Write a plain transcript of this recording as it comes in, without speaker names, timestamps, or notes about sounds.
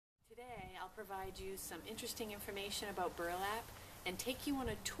provide you some interesting information about burlap and take you on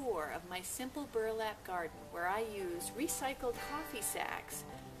a tour of my simple burlap garden where I use recycled coffee sacks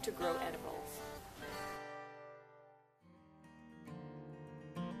to grow edibles.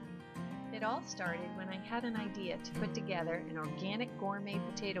 It all started when I had an idea to put together an organic gourmet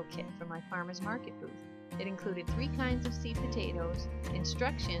potato kit for my farmer's market booth. It included 3 kinds of seed potatoes,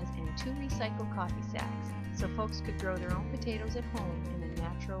 instructions, and 2 recycled coffee sacks, so folks could grow their own potatoes at home in a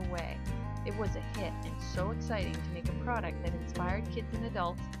natural way. It was a hit and so exciting to make a product that inspired kids and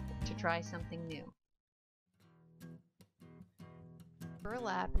adults to try something new.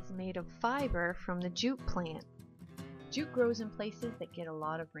 Burlap is made of fiber from the jute plant. Jute grows in places that get a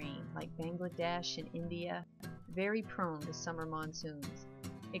lot of rain, like Bangladesh and India, very prone to summer monsoons.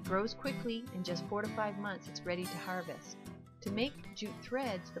 It grows quickly. In just 4 to 5 months it's ready to harvest. To make jute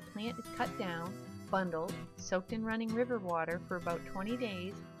threads, the plant is cut down, bundled, soaked in running river water for about 20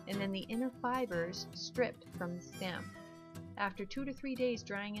 days, and then the inner fibers stripped from the stem. After 2 to 3 days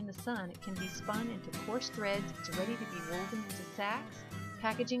drying in the sun, it can be spun into coarse threads. It's ready to be woven into sacks,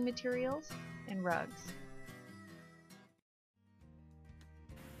 packaging materials, and rugs.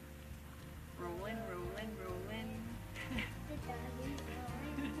 Rolling, rolling, rolling.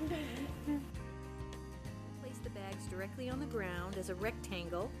 Place the bags directly on the ground as a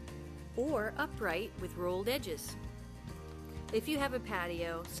rectangle or upright with rolled edges. If you have a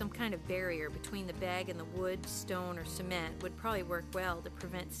patio, some kind of barrier between the bag and the wood, stone, or cement would probably work well to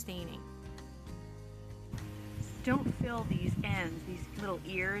prevent staining. Don't fill these ends, these little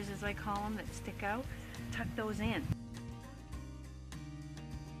ears as I call them that stick out. Tuck those in.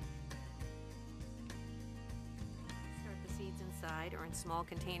 Start the seeds inside or in small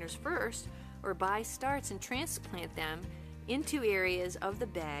containers first, or buy starts and transplant them into areas of the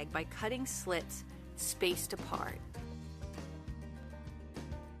bag by cutting slits spaced apart.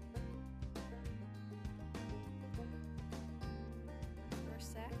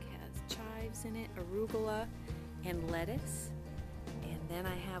 In it, arugula and lettuce, and then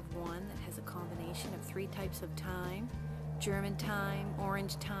I have one that has a combination of 3 types of thyme: German thyme,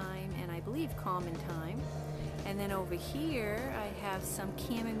 orange thyme, and I believe common thyme. And then over here I have some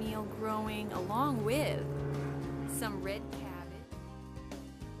chamomile growing along with some red cabbage,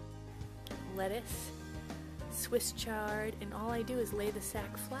 lettuce, Swiss chard, and all I do is lay the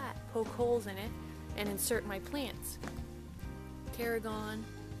sack flat, poke holes in it, and insert my plants. Tarragon,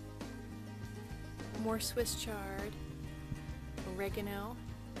 more Swiss chard, oregano,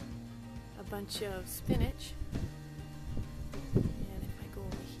 a bunch of spinach, and if I go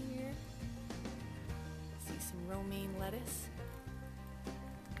over here, see some romaine lettuce.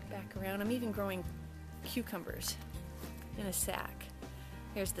 Back around, I'm even growing cucumbers in a sack.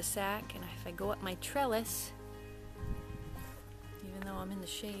 Here's the sack, and if I go up my trellis, even though I'm in the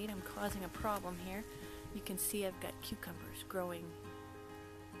shade, I'm causing a problem here. You can see I've got cucumbers growing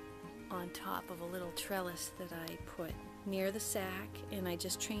on top of a little trellis that I put near the sack, and I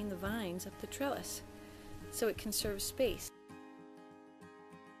just train the vines up the trellis so it conserves space.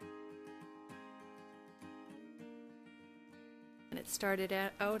 And it started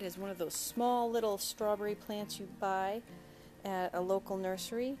out as one of those small little strawberry plants you buy at a local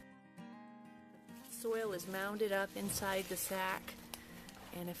nursery. Soil is mounded up inside the sack,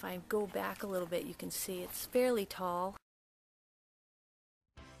 and if I go back a little bit you can see it's fairly tall.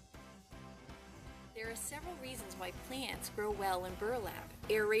 There are several reasons why plants grow well in burlap.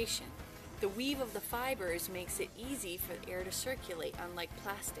 Aeration. The weave of the fibers makes it easy for the air to circulate, unlike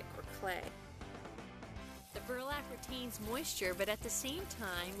plastic or clay. The burlap retains moisture, but at the same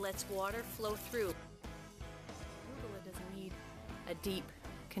time lets water flow through. Arugula doesn't need a deep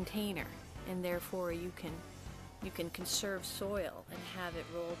container, and therefore you can conserve soil and have it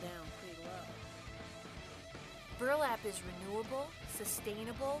roll down pretty low. Burlap is renewable,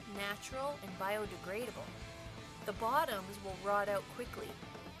 sustainable, natural, and biodegradable. The bottoms will rot out quickly.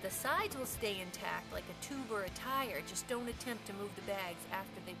 The sides will stay intact like a tube or a tire. Just don't attempt to move the bags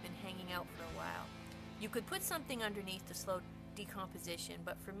after they've been hanging out for a while. You could put something underneath to slow decomposition,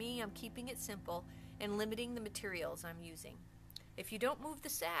 but for me, I'm keeping it simple and limiting the materials I'm using. If you don't move the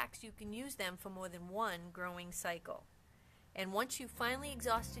sacks, you can use them for more than one growing cycle. And once you've finally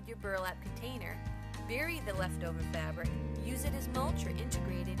exhausted your burlap container, bury the leftover fabric, use it as mulch or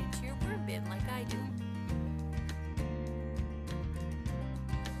integrate it into your worm bin like I do.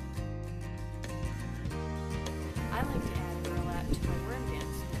 I like to add burlap to my worm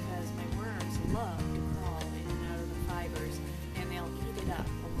bins because my worms love to crawl in and out of the fibers, and they'll eat it up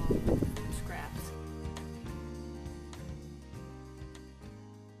along with food scraps.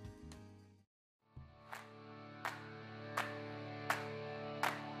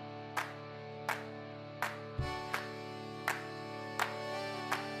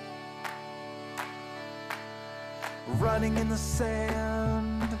 running in the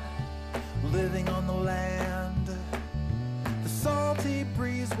sand, living on the land. The salty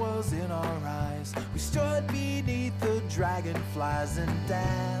breeze was in our eyes. We stood beneath the dragonflies and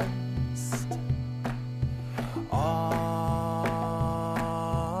danced.